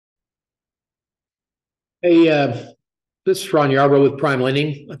Hey, this is Ron Yarbrough with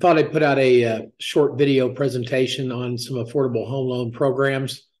PrimeLending. I thought I'd put out a short video presentation on some affordable home loan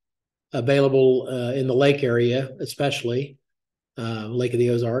programs available in the lake area, especially Lake of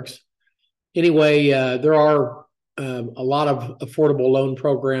the Ozarks. Anyway, there are a lot of affordable loan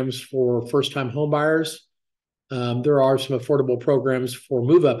programs for first-time home buyers. There are some affordable programs for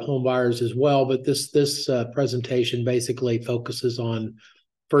move-up home buyers as well, but this presentation basically focuses on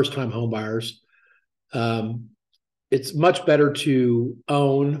first-time home buyers. It's much better to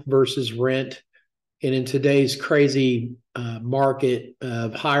own versus rent. And in today's crazy market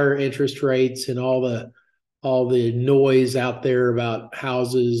of higher interest rates and all the noise out there about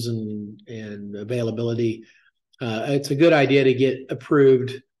houses and availability, it's a good idea to get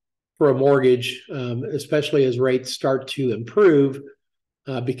approved for a mortgage, especially as rates start to improve,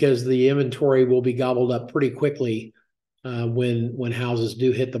 because the inventory will be gobbled up pretty quickly when houses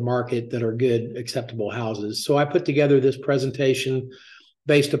do hit the market that are good, acceptable houses. So I put together this presentation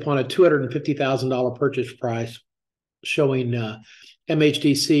based upon a $250,000 purchase price showing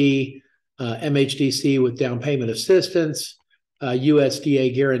MHDC, MHDC with down payment assistance,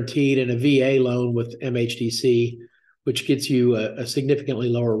 USDA guaranteed, and a VA loan with MHDC, which gets you a significantly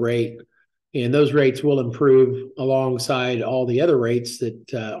lower rate. And those rates will improve alongside all the other rates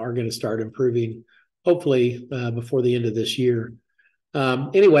that are going to start improving hopefully before the end of this year.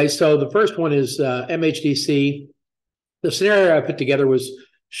 Anyway, so the first one is MHDC. The scenario I put together was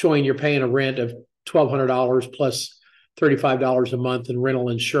showing you're paying a rent of $1,200 plus $35 a month in rental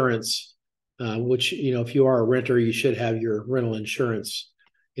insurance, which, if you are a renter, you should have your rental insurance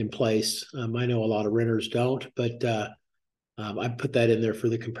in place. I know a lot of renters don't, but I put that in there for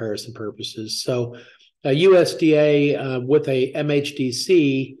the comparison purposes. So USDA with a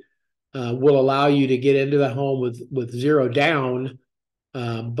MHDC will allow you to get into the home with zero down,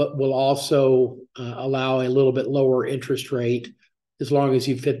 but will also allow a little bit lower interest rate as long as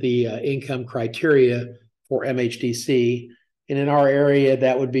you fit the income criteria for MHDC. And in our area,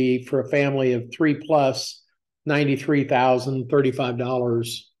 that would be for a family of 3 plus,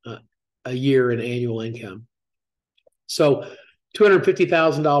 $93,035 a year in annual income. So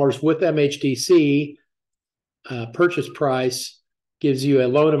 $250,000 with MHDC purchase price gives you a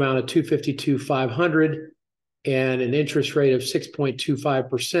loan amount of $252,500 and an interest rate of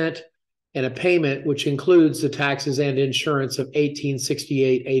 6.25% and a payment which includes the taxes and insurance of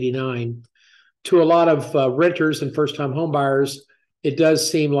 $1,868.89. To a lot of renters and first-time home buyers, it does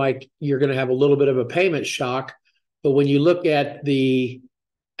seem like you're going to have a little bit of a payment shock, but when you look at the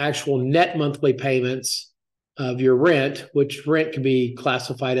actual net monthly payments of your rent, which rent can be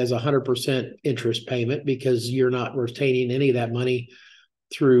classified as 100% interest payment because you're not retaining any of that money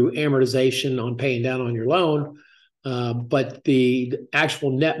through amortization on paying down on your loan. But the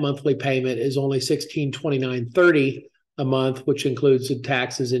actual net monthly payment is only $1,629.30 a month, which includes the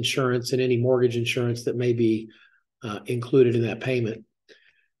taxes, insurance, and any mortgage insurance that may be included in that payment.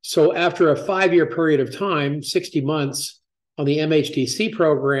 So after a 5-year period of time, 60 months on the MHDC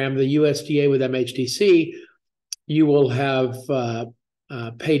program, the USDA with MHDC, you will have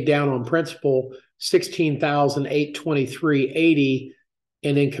paid down on principal $16,823.80,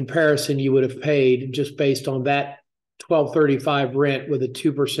 and in comparison, you would have paid, just based on that $1,235 rent with a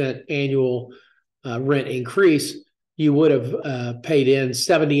 2% annual rent increase, you would have paid in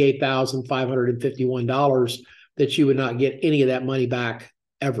 $78,551 that you would not get any of that money back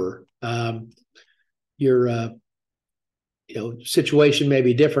ever. Your situation may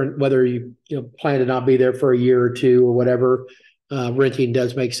be different, whether you plan to not be there for a year or two or whatever. Renting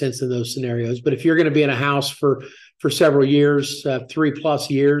does make sense in those scenarios. But if you're going to be in a house for several years, 3+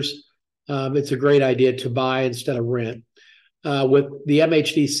 years, it's a great idea to buy instead of rent. With the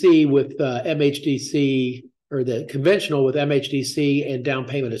MHDC, MHDC, or the conventional with MHDC and down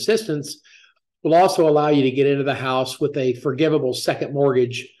payment assistance, will also allow you to get into the house with a forgivable second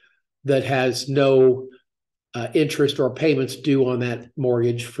mortgage that has no interest or payments due on that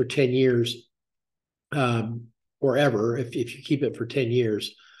mortgage for 10 years or ever, if you keep it for 10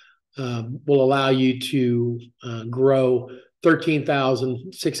 years, will allow you to grow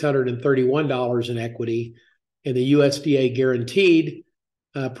 $13,631 in equity. And the USDA guaranteed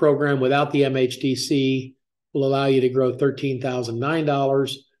program without the MHDC will allow you to grow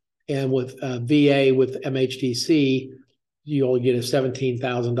 $13,009. And with VA with MHDC, you'll get a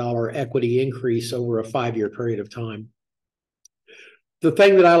 $17,000 equity increase over a 5-year period of time. The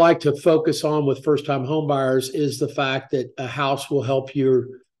thing that I like to focus on with first-time home buyers is the fact that a house will help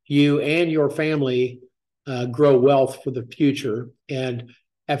you and your family grow wealth for the future. And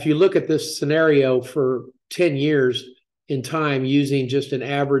if you look at this scenario for 10 years, in time using just an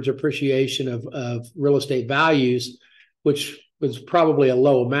average appreciation of real estate values, which was probably a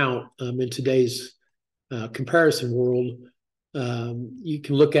low amount in today's comparison world, you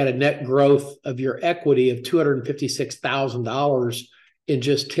can look at a net growth of your equity of $256,000 in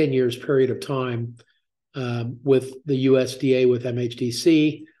just 10 years period of time with the USDA, with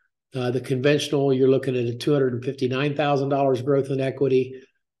MHDC. The conventional, you're looking at a $259,000 growth in equity,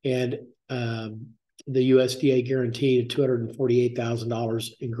 and the USDA guaranteed $248,000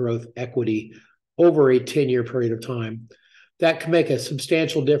 in growth equity over a 10-year period of time. That can make a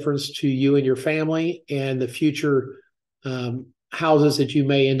substantial difference to you and your family and the future houses that you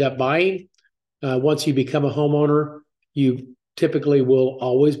may end up buying. Once you become a homeowner, you typically will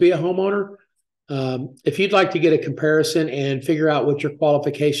always be a homeowner. If you'd like to get a comparison and figure out what your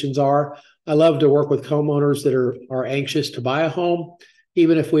qualifications are, I love to work with homeowners that are anxious to buy a home,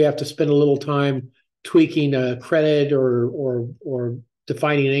 even if we have to spend a little time tweaking a credit or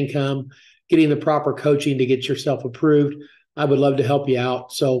defining an income, getting the proper coaching to get yourself approved. I would love to help you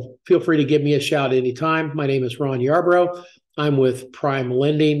out. So feel free to give me a shout anytime. My name is Ron Yarbrough. I'm with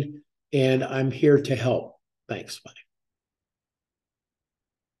PrimeLending, and I'm here to help. Thanks. Bye.